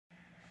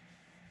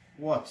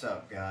What's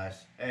up,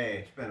 guys? Hey,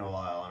 it's been a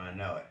while and I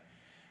know it.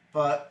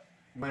 But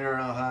winter in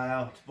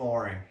Ohio, it's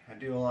boring. I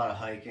do a lot of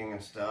hiking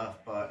and stuff,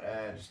 but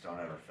I just don't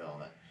ever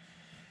film it.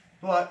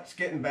 But it's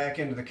getting back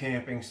into the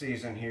camping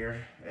season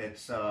here.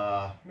 It's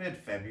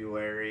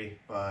mid-February,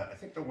 but I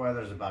think the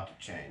weather's about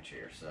to change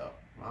here, so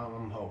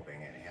I'm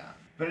hoping anyhow.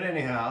 But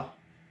anyhow,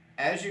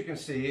 as you can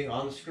see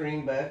on the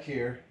screen back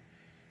here,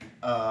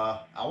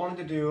 I wanted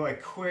to do a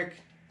quick,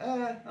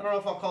 I don't know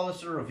if I'll call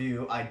this a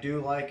review. I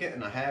do like it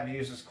and I have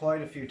used this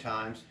quite a few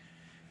times,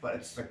 but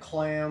it's the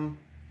CLAM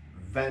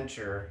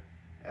Venture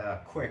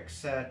quick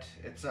set.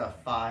 It's a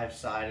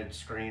 5-sided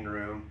screen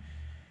room.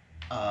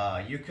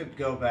 You could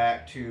go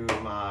back to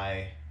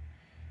my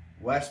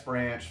West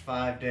Branch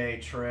 5-day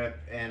trip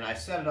and I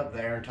set it up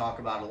there and talk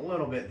about it a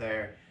little bit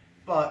there,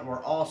 but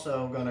we're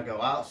also going to go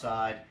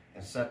outside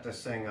and set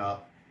this thing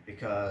up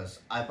because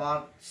I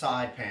bought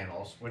side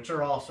panels, which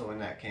are also in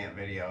that camp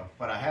video,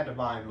 but I had to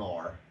buy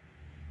more.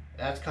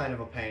 That's kind of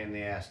a pain in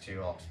the ass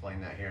too. I'll explain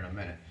that here in a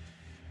minute.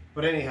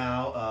 But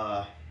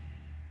anyhow,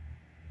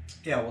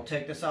 yeah, we'll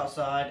take this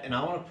outside and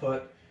I want to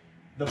put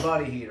the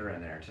buddy heater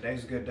in there.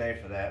 Today's a good day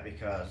for that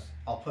because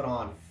I'll put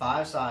on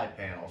 5 side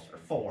panels, or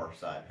 4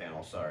 side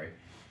panels, sorry.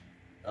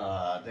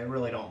 They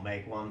really don't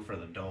make one for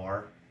the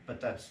door,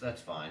 but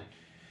that's fine.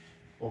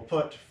 We'll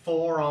put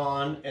 4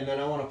 on, and then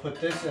I want to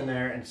put this in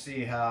there and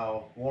see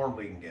how warm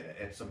we can get it.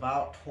 It's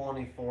about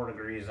 24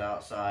 degrees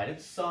outside.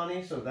 It's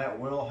sunny, so that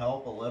will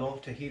help a little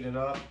to heat it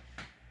up,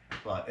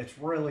 but it's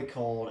really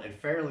cold and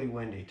fairly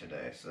windy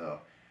today, so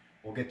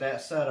we'll get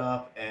that set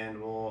up and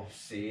we'll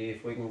see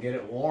if we can get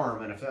it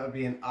warm and if that would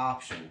be an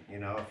option. You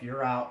know, if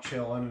you're out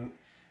chilling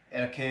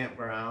at a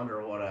campground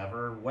or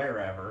whatever,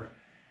 wherever,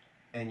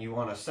 and you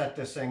want to set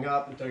this thing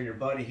up and throw your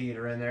buddy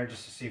heater in there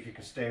just to see if you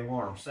can stay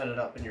warm. Set it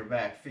up in your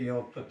back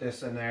field, put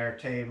this in there,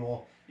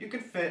 table. You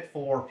could fit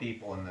 4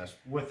 people in this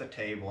with a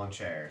table and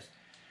chairs.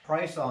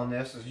 Price on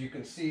this, as you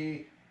can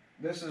see,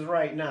 this is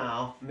right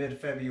now,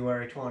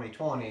 mid-February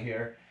 2020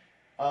 here,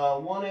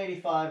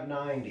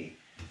 $185.90.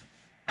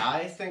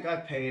 I think I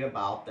paid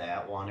about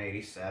that,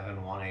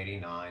 $187,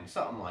 $189,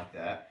 something like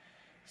that.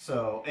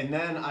 So, and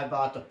then I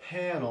bought the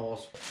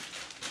panels.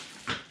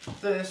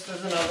 This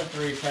is another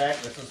 3-pack.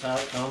 This is how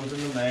it comes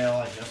in the mail.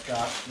 I just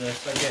got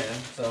this again.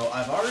 So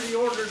I've already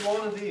ordered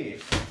one of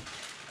these,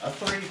 a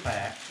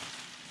 3-pack,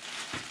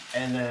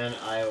 and then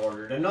I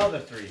ordered another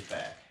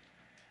 3-pack.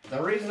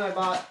 The reason I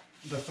bought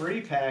the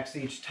 3-packs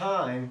each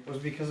time was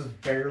because it's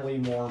barely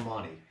more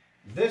money.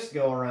 This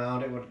go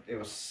around, it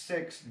was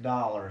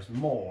 $6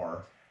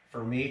 more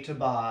for me to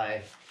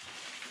buy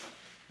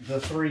the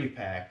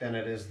 3-pack than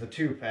it is the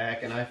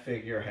 2-pack, and I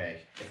figure,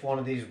 hey, if one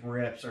of these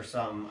rips or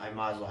something, I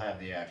might as well have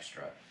the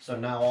extra. So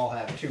now I'll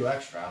have 2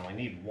 extra. I only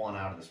need 1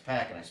 out of this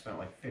pack, and I spent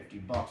like 50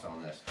 bucks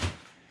on this.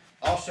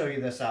 I'll show you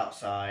this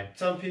outside.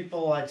 Some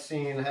people I'd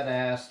seen had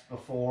asked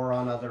before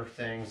on other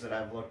things that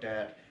I've looked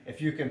at if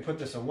you can put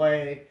this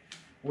away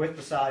with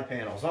the side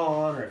panels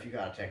on, or if you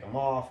got to take them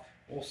off.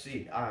 We'll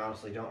see. I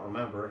honestly don't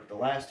remember the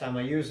last time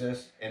I used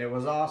this, and it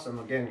was awesome.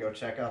 Again, go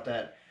check out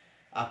that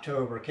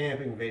October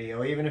camping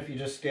video. Even if you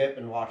just skip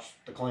and watch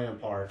the CLAM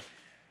part,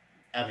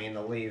 I mean,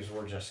 the leaves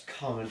were just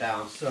coming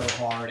down so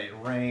hard. It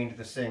rained.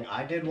 This thing,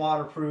 I did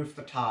waterproof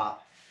the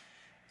top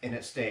and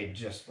it stayed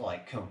just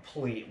like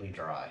completely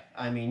dry.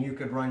 I mean, you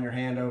could run your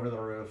hand over the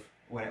roof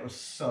when it was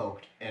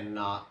soaked and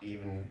not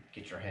even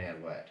get your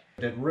hand wet.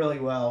 It did really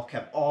well,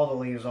 kept all the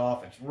leaves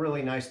off. It's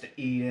really nice to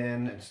eat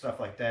in and stuff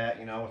like that.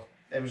 You know,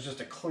 it was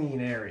just a clean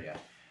area.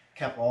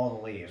 Kept all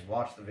the leaves.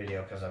 Watch the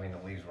video because I mean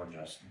the leaves were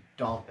just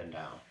dumping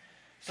down.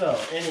 So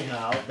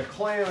anyhow, the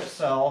CLAM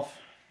itself,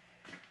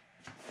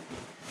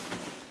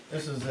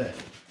 this is it,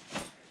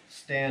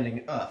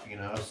 standing up, you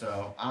know,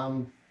 so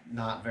I'm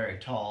not very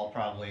tall,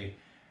 probably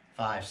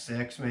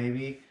 5'6"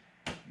 maybe.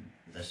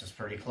 This is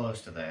pretty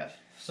close to that.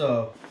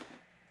 So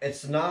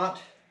it's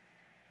not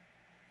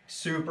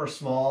super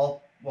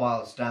small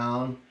while it's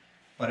down,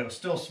 but it was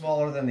still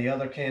smaller than the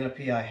other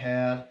canopy I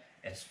had.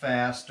 It's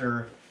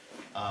faster.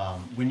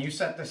 When you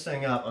set this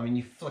thing up, I mean,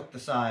 you flick the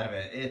side of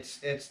it,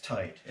 it's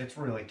tight. It's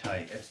really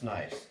tight. It's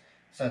nice.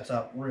 Sets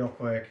up real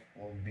quick.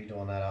 We'll be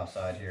doing that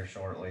outside here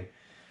shortly.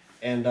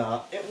 And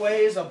it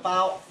weighs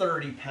about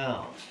 30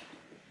 pounds.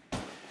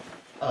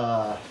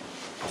 And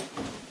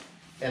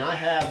I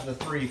have the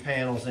 3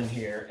 panels in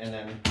here, and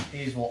then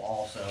these will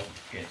also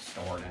get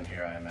stored in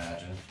here, I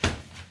imagine.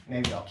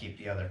 Maybe I'll keep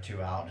the other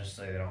 2 out just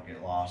so they don't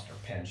get lost or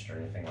pinched or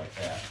anything like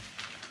that.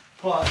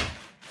 But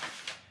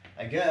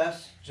I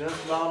guess just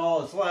about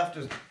all that's left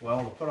is,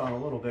 well, to put on a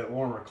little bit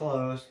warmer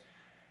clothes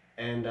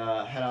and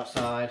head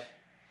outside.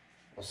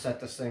 We'll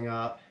set this thing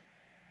up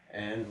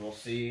and we'll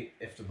see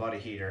if the buddy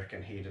heater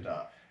can heat it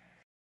up.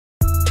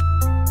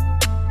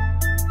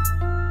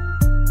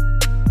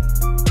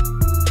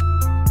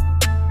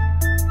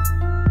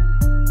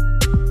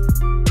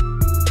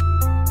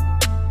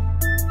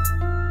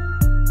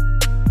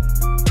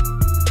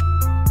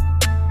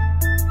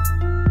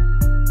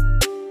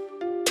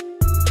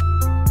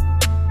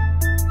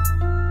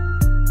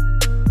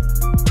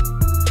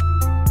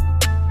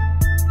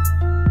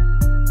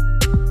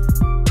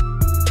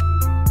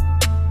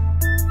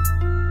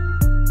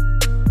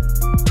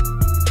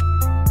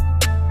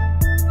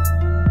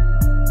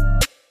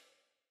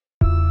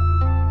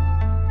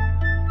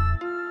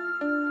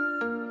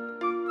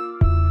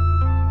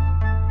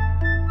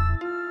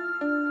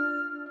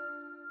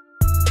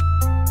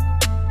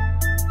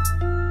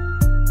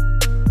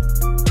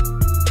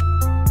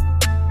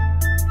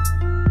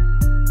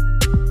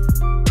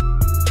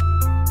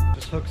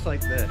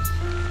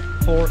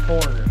 four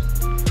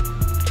corners.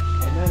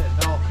 And then it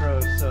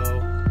velcros, so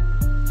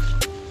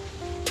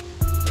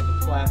there's a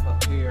flap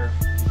up here.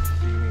 You can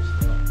see me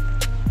still.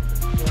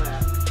 It's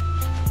flat.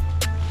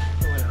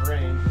 So when it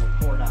rains, it'll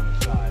pour down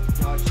the side.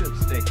 Now I should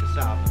stake this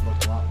out and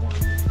look a lot more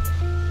neat.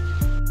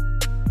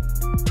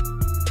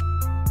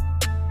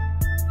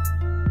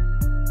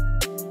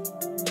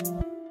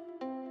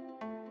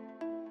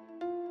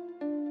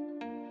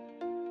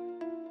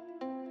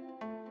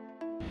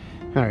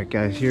 Alright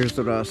guys, here's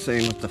what I was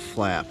saying with the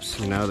flaps.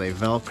 You know, they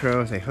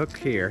velcro, they hook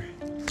here,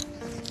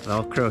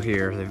 velcro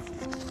here, they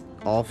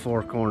all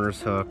four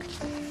corners hook.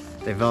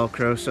 They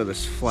velcro so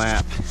this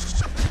flap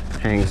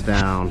hangs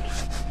down.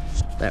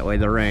 That way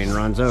the rain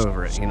runs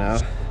over it, you know.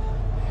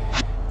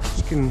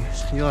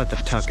 You'll have to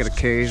tuck it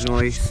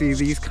occasionally. See,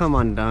 these come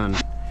undone.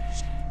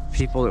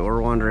 People that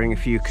were wondering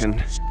if you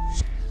can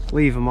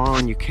leave them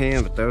on, you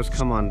can, but those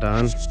come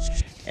undone.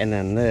 And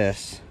then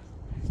this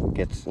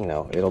gets, you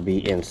know, it'll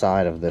be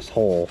inside of this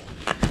hole,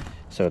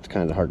 so it's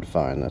kind of hard to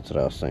find. That's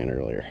what I was saying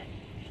earlier.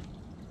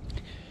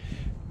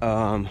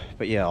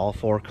 But yeah, all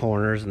four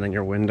corners, and then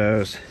your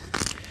windows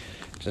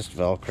just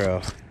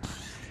velcro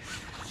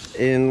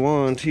in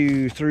 1,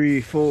 2,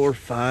 3, 4,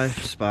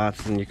 5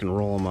 spots, and you can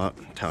roll them up,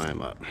 tie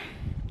them up.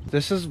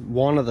 This is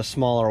one of the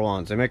smaller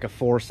ones. They make a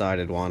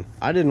 4-sided one.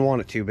 I didn't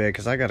want it too big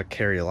because I got to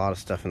carry a lot of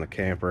stuff in the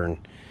camper, and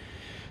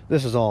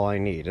this is all I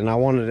need, and I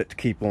wanted it to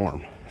keep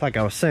warm. Like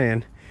I was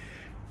saying,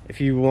 if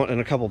you want, and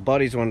a couple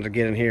buddies wanted to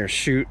get in here and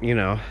shoot, you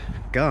know,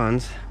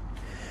 guns,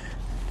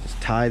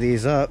 just tie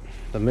these up.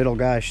 The middle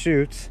guy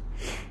shoots,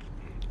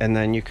 and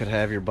then you could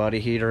have your buddy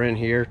heater in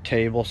here,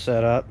 table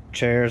set up,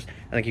 chairs.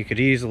 I think you could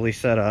easily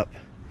set up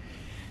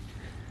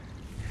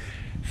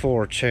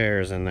 4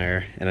 chairs in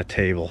there and a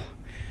table.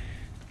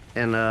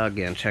 And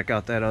again, check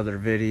out that other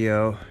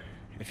video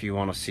if you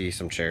want to see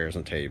some chairs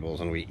and tables,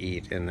 and we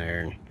eat in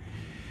there.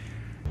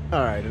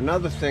 All right,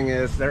 another thing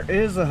is there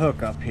is a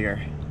hook up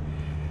here,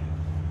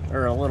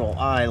 or a little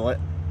eyelet,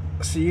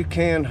 so you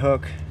can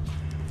hook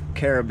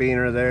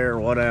carabiner there or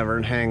whatever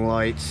and hang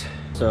lights.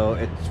 So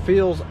it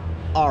feels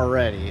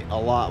already a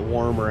lot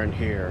warmer in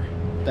here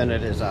than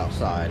it is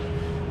outside,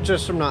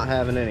 just from not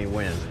having any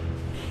wind.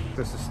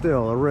 This is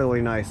still a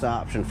really nice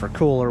option for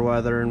cooler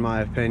weather, in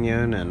my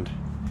opinion, and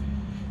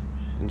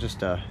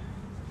just a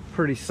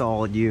pretty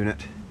solid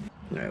unit.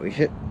 All right, we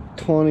hit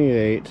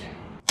 28.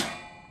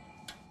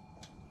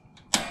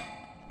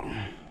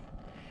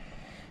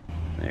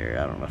 There,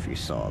 I don't know if you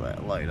saw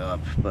that light up,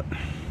 but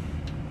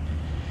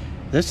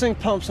this thing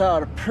pumps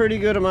out a pretty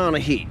good amount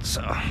of heat,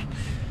 so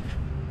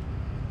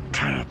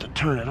try not to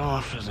turn it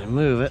off as I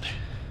move it.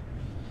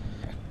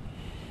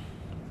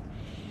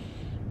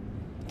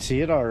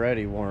 See, it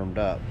already warmed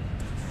up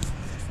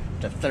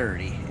to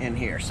 30 in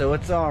here, so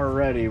it's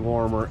already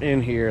warmer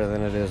in here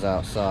than it is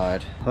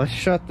outside. Let's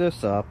shut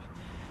this up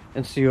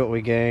and see what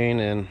we gain.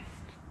 And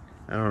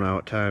I don't know,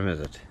 what time is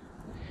it?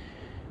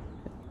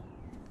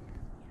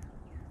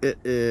 It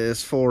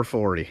is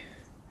 4:40.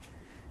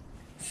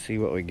 See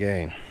what we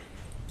gain.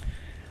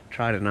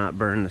 Try to not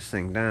burn this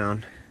thing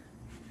down.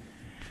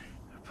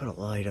 Put a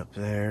light up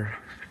there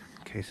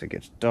in case it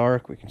gets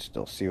dark. We can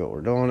still see what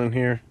we're doing in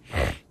here.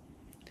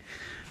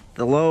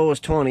 The low is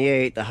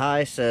 28. The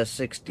high says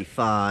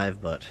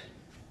 65, but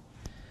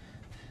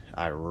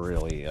I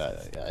really,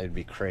 I'd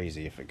be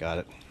crazy if it got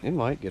it. It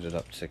might get it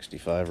up to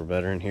 65 or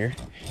better in here.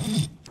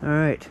 All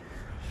right,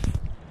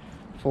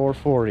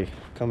 4:40.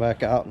 Come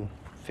back out in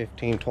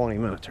 15-20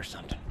 minutes or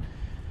something,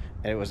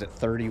 and it was at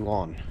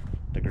 31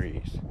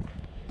 degrees.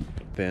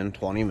 Been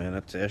 20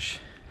 minutes ish.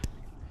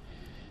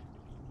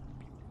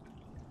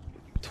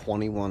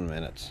 21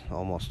 minutes,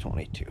 almost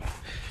 22.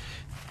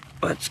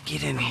 Let's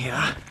get in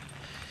here.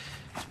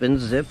 It's been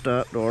zipped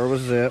up. Door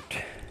was zipped.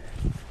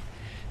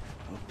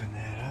 Open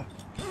that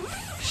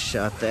up.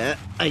 Shut that.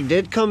 I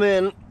did come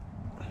in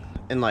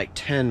like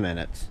 10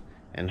 minutes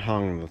and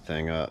hung the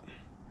thing up.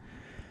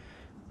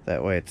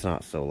 That way it's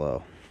not so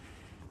low.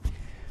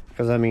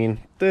 Because, I mean,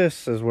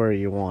 this is where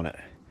you want it.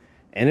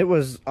 And it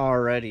was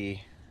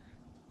already,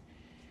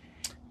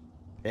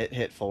 it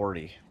hit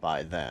 40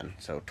 by then.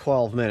 So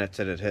 12 minutes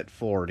it had hit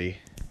 40.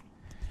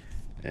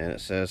 And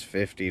it says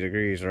 50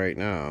 degrees right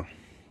now.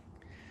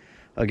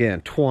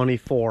 Again,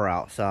 24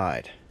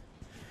 outside.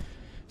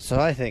 So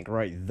I think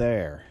right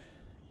there,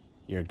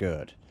 you're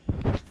good.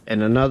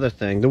 And another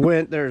thing, the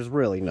wind, there's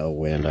really no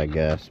wind, I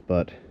guess.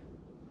 But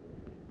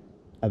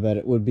I bet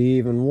it would be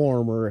even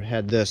warmer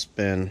had this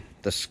been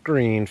the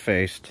screen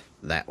faced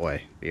that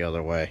way, the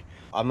other way.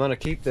 I'm gonna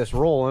keep this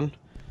rolling.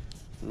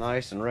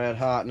 Nice and red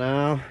hot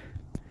now.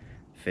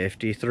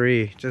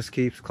 53, just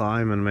keeps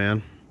climbing,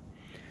 man.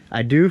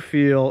 I do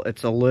feel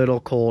it's a little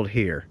cold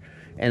here,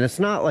 and it's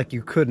not like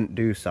you couldn't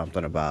do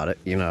something about it,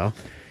 you know.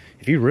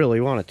 If you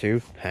really wanted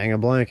to, hang a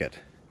blanket.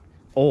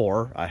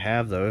 Or, I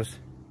have those.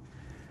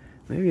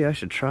 Maybe I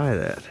should try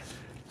that.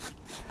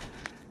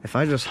 If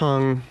I just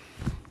hung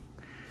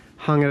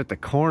it at the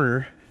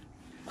corner.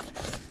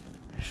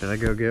 Should I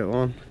go get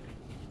one?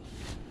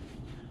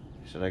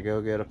 Should I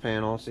go get a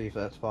panel, see if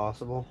that's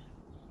possible?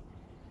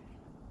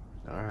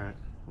 Alright,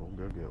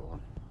 We'll go get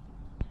one.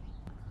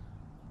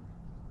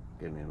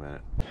 Give me a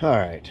minute.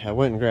 Alright, I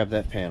went and grabbed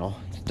that panel.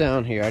 It's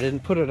down here. I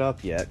didn't put it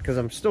up yet because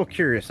I'm still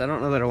curious. I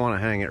don't know that I want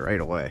to hang it right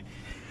away.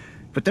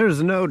 But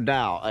there's no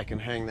doubt I can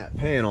hang that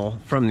panel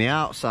from the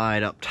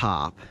outside up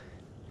top.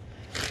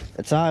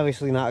 It's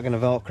obviously not going to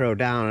Velcro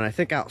down, and I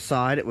think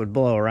outside it would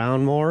blow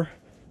around more.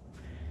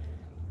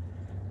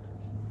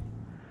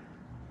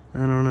 I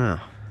don't know.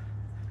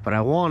 But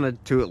I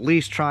wanted to at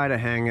least try to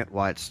hang it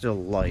while it's still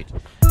light.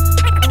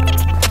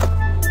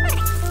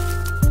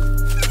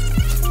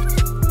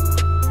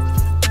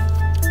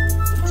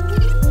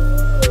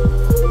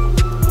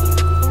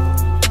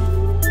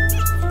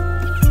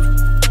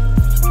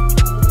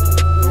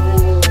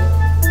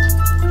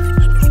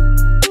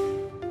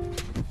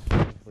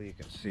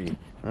 See,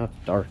 it's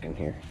dark in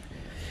here.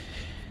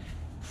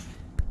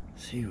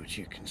 See what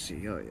you can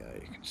see. Oh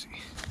yeah, you can see.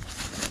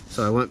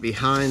 So I went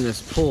behind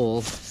this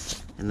pole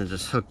and then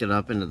just hooked it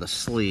up into the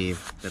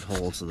sleeve that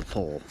holds the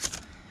pole.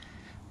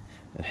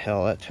 And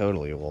hell, that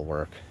totally will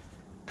work.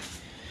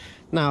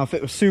 Now, if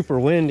it was super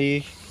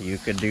windy, you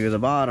could do the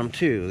bottom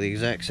too, the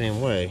exact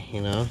same way,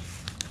 you know.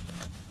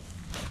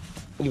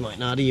 You might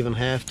not even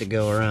have to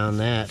go around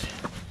that.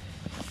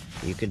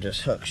 You could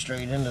just hook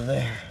straight into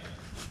there.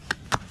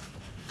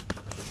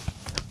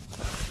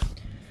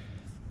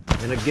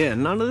 And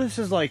again, none of this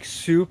is like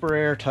super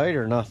airtight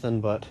or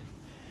nothing, but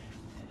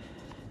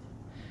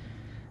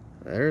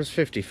there's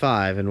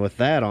 55, and with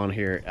that on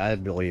here, I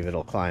believe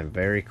it'll climb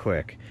very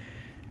quick.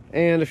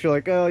 And if you're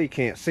like, oh, you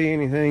can't see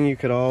anything, you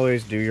could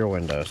always do your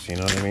windows, you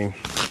know what I mean?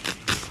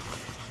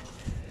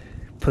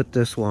 Put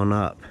this one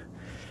up,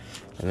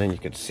 and then you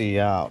could see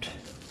out.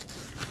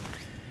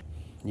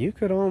 You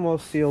could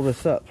almost seal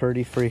this up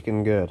pretty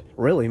freaking good.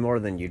 Really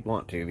more than you'd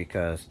want to,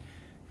 because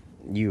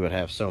you would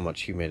have so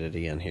much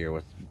humidity in here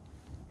with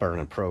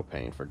burning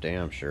propane for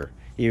damn sure.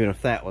 Even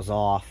if that was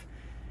off,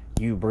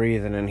 you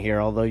breathing in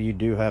here, although you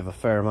do have a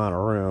fair amount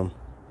of room,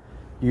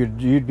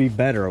 you'd be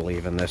better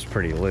leaving this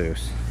pretty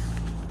loose,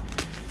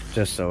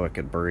 just so it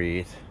could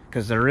breathe.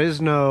 Because there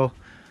is no,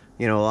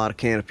 you know, a lot of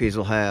canopies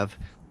will have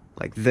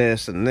like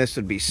this, and this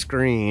would be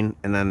screen,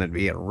 and then there'd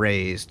be a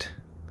raised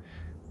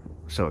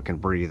so it can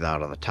breathe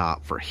out of the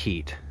top for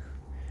heat.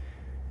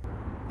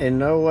 In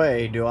no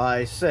way do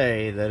I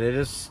say that it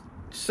is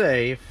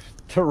safe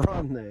to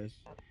run this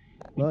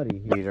buddy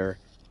heater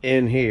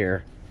in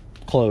here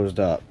closed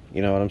up, you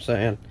know what I'm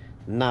saying?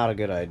 Not a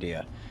good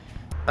idea.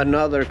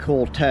 Another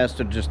cool test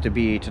would just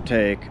to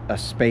take a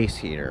space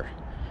heater,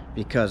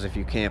 because if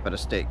you camp at a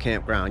state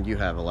campground, you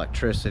have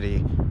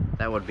electricity.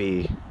 That would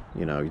be,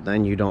 you know,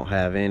 then you don't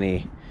have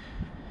any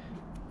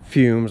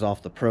fumes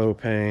off the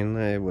propane.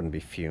 It wouldn't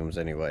be fumes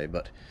anyway,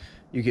 but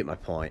you get my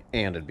point.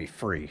 And it'd be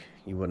free.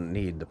 You wouldn't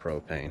need the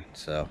propane.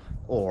 So,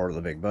 or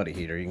the big buddy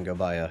heater. You can go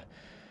buy a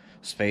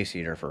space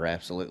heater for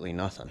absolutely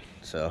nothing.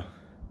 So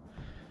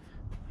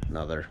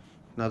another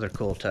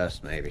cool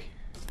test maybe.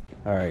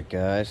 All right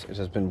guys, it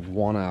has been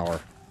 1 hour.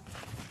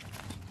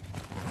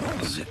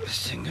 I'll zip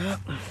this thing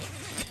up,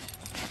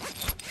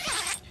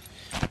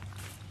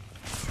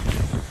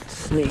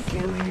 sneak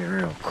in here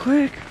real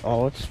quick.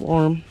 Oh, it's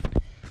warm,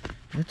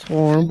 it's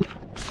warm.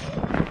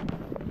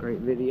 Great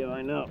video,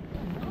 I know.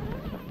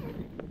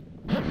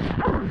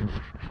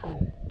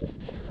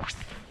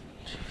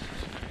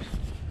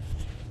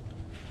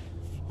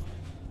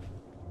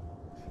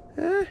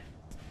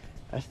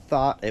 I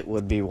thought it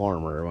would be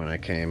warmer when I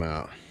came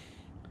out.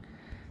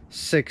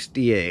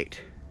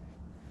 68.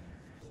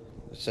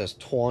 It says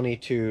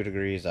 22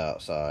 degrees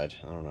outside.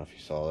 I don't know if you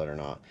saw that or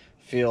not.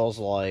 Feels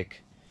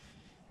like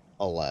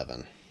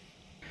 11.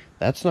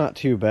 That's not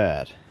too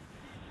bad.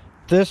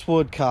 This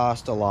would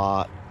cost a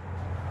lot,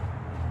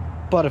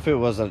 but if it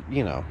was a,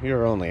 you know,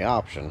 your only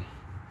option.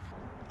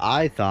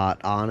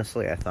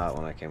 Honestly, I thought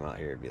when I came out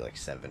here it'd be like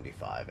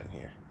 75 in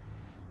here.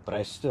 But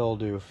I still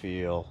do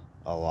feel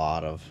a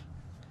lot of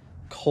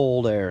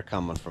cold air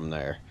coming from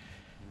there.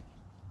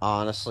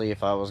 Honestly,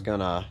 if I was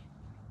gonna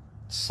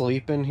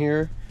sleep in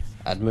here,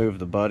 I'd move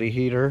the buddy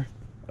heater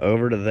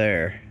over to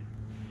there,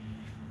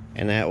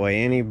 and that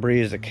way any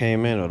breeze that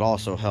came in would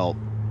also help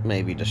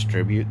maybe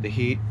distribute the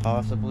heat,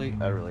 possibly.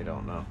 I really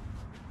don't know.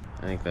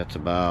 I think that's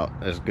about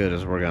as good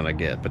as we're gonna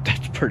get, but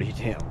that's pretty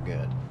damn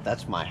good.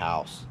 That's my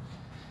house.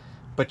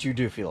 But you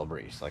do feel a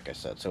breeze, like I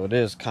said, so it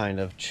is kind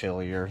of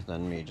chillier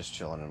than me just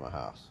chilling in my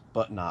house,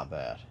 but not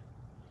bad.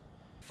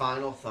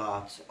 Final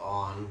thoughts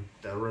on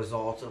the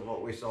results of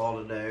what we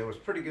saw today. Was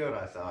pretty good,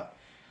 I thought.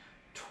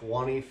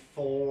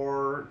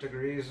 24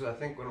 degrees, I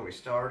think, when we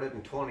started,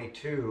 and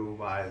 22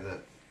 by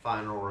the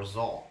final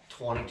result.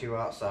 22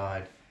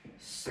 outside,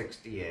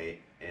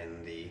 68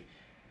 in the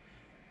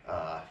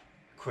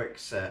quick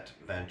set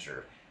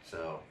venture.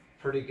 So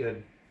pretty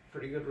good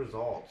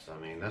results.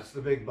 I mean, that's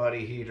the big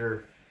buddy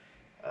heater.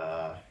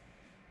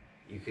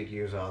 You could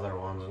use other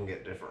ones and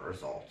get different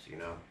results, you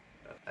know.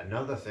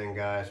 Another thing,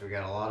 guys, we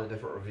got a lot of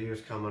different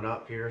reviews coming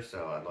up here,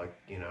 so I'd like,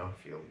 you know,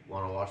 if you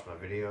want to watch my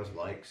videos,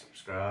 like,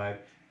 subscribe,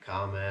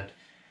 comment.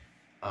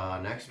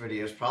 Next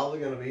video is probably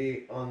going to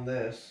be on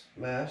this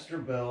master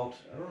built.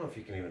 I don't know if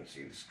you can even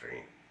see the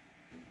screen.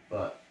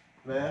 but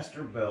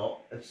master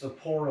built. It's a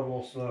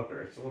portable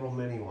smoker. It's a little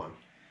mini one.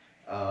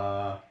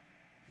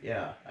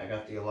 Yeah, I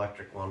got the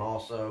electric one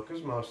also,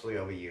 because mostly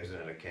I'll be using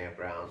it at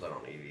campgrounds. I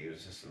don't need to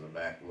use this in the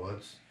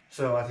backwoods.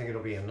 So I think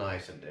it'll be a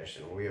nice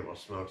addition. We'll be able to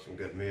smoke some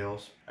good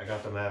meals. I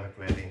got the Mavic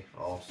Mini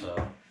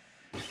also.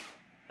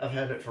 I've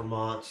had it for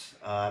months.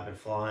 I've been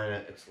flying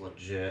it. It's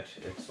legit.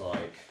 It's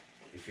like,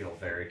 you feel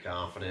very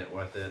confident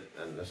with it.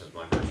 And this is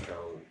my first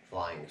drone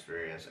flying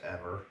experience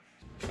ever.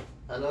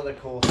 Another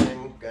cool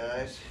thing,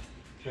 guys,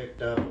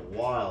 picked up a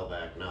while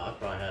back now. I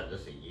probably had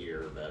this a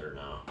year or better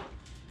now.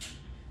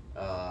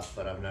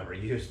 But I've never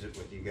used it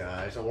with you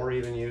guys or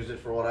even used it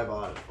for what I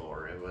bought it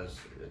for.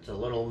 It's a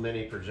little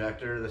mini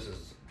projector. This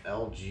is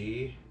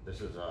LG.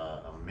 This is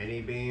a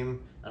mini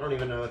beam. I don't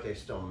even know if they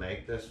still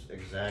make this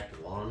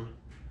exact one.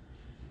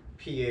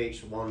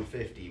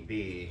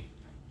 PH150B.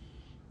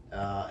 It's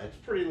a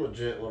pretty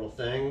legit little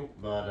thing,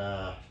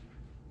 but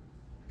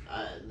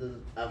I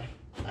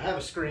have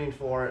a screen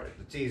for it.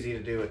 It's easy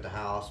to do at the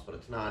house, but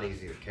it's not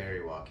easy to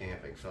carry while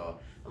camping, so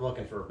I'm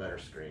looking for a better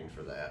screen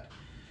for that.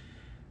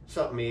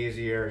 Something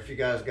easier. If you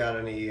guys got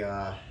any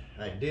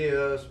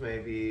ideas,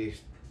 maybe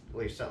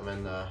leave something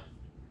in the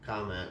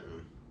comment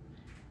and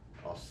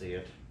I'll see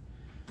it.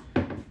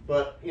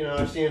 But, you know,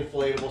 I've seen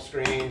inflatable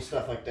screens,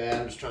 stuff like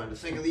that. I'm just trying to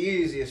think of the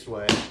easiest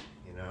way.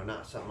 You know,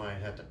 not something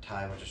I'd have to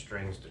tie a bunch of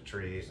strings to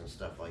trees and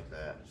stuff like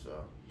that.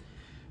 So,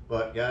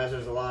 but guys,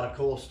 there's a lot of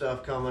cool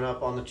stuff coming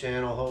up on the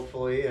channel,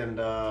 hopefully, and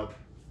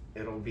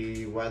it'll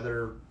be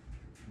better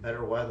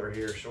weather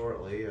here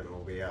shortly, and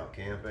we'll be out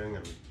camping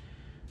and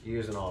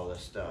using all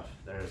this stuff.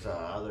 There's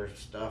other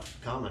stuff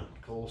coming,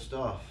 cool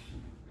stuff.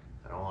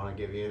 I don't want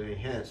to give you any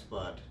hints,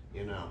 but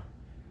you know,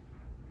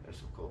 there's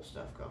some cool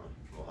stuff coming.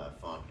 We'll have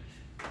fun.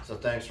 So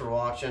thanks for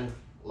watching.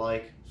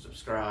 Like,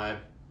 subscribe,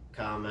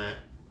 comment.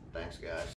 Thanks, guys.